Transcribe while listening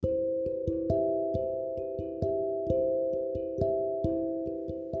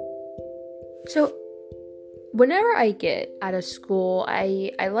So, whenever I get out of school,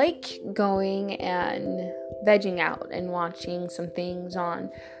 I like going and vegging out and watching some things on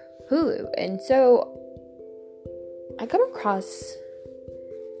Hulu. And so, I come across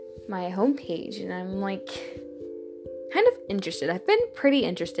my homepage and I'm like kind of interested. I've been pretty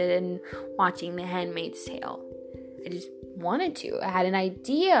interested in watching The Handmaid's Tale. I just wanted to. I had an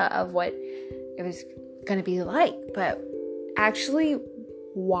idea of what it was going to be like, but actually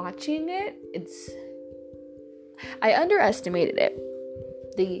watching it, I underestimated it.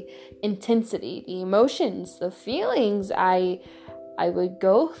 The intensity, the emotions, the feelings I would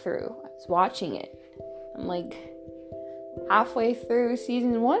go through. I was watching it. I'm like halfway through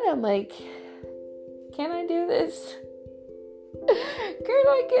season 1. I'm like, can I do this? Can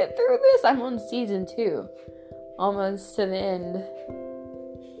I get through this? I'm on season 2. Almost to the end.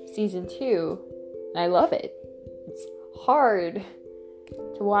 Season 2. And I love it. It's hard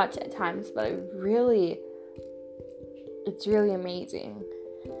to watch at times, but it's really amazing.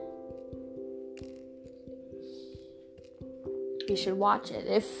 You should watch it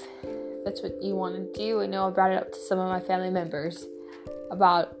if that's what you want to do. I know I brought it up to some of my family members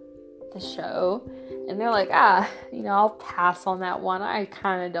about the show, and they're like, I'll pass on that one. I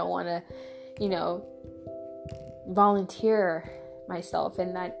kind of don't want to, volunteer myself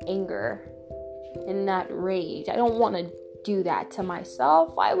in that anger, in that rage. I don't want to do that to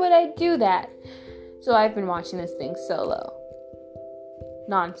myself. Why would I do that? So I've been watching this thing solo,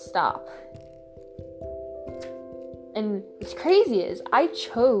 non-stop. And what's crazy is I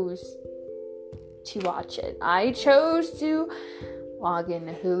chose to watch it. I chose to log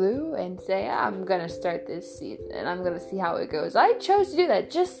into Hulu and say, I'm going to start this season and I'm going to see how it goes. I chose to do that.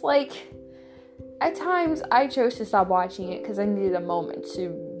 Just like at times I chose to stop watching it because I needed a moment to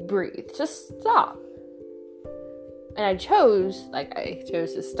breathe. Just stop. And I chose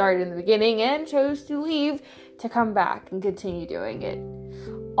to start in the beginning and chose to leave to come back and continue doing it.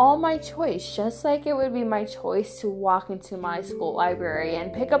 All my choice, just like it would be my choice to walk into my school library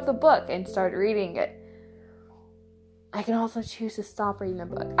and pick up the book and start reading it. I can also choose to stop reading the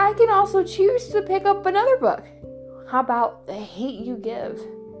book. I can also choose to pick up another book. How about The Hate U Give?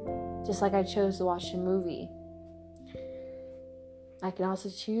 Just like I chose to watch a movie. I can also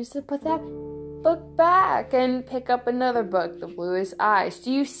choose to put that book back and pick up another book, The Bluest Eyes.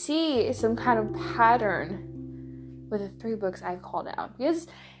 Do you see some kind of pattern with the 3 books I've called out? Because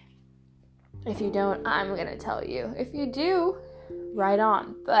if you don't, I'm going to tell you. If you do, right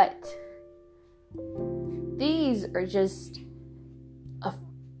on. But these are just a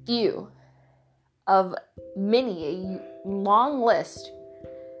few of many, a long list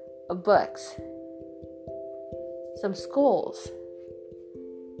of books. Some school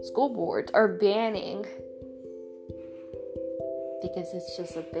boards are banning because it's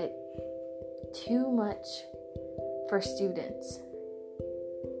just a bit too much for students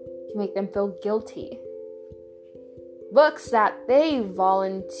to make them feel guilty. Books that they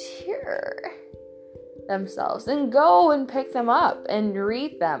volunteer themselves and go and pick them up and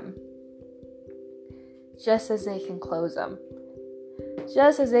read them just as they can close them,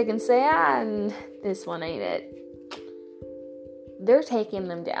 just as they can say, this one ain't it. They're taking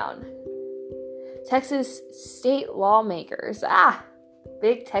them down. Texas state lawmakers.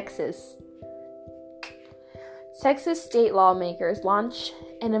 Big Texas. Texas state lawmakers launch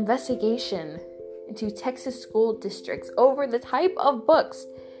an investigation into Texas school districts over the type of books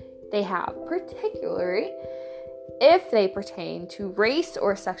they have, particularly if they pertain to race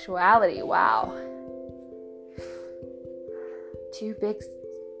or sexuality. Wow. 2 big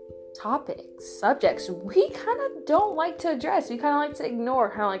subjects we kind of don't like to address. We kind of like to ignore,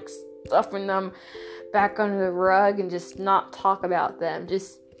 kind of like stuffing them back under the rug and just not talk about them.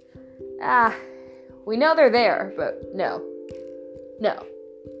 Just, we know they're there, but no.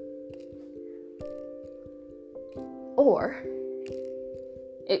 Or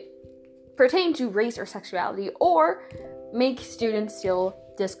it pertains to race or sexuality, or make students feel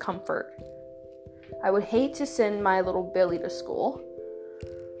discomfort. I would hate to send my little Billy to school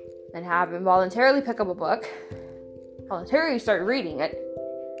and have him voluntarily pick up a book, voluntarily start reading it,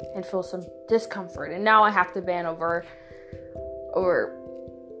 and feel some discomfort. And now I have to ban over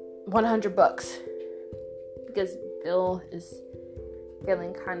 100 books because Bill is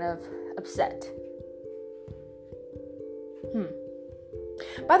feeling kind of upset.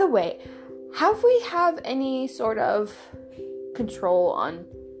 By the way, have we any sort of control on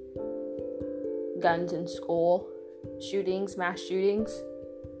guns in school, shootings, mass shootings?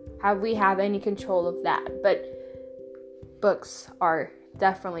 Have we any control of that? But books are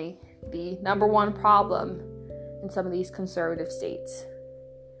definitely the number one problem in some of these conservative states.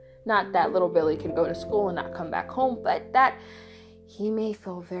 Not that little Billy could go to school and not come back home, but that he may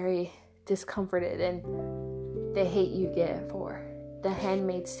feel very discomforted and the hate you get for The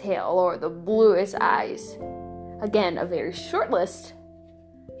Handmaid's Tale or The Bluest Eyes. Again, a very short list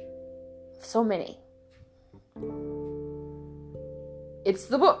of so many. It's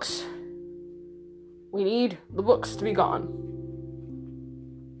the books. We need the books to be gone.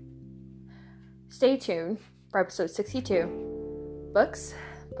 Stay tuned for episode 62. Books,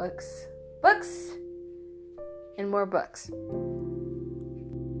 books, books, and more books.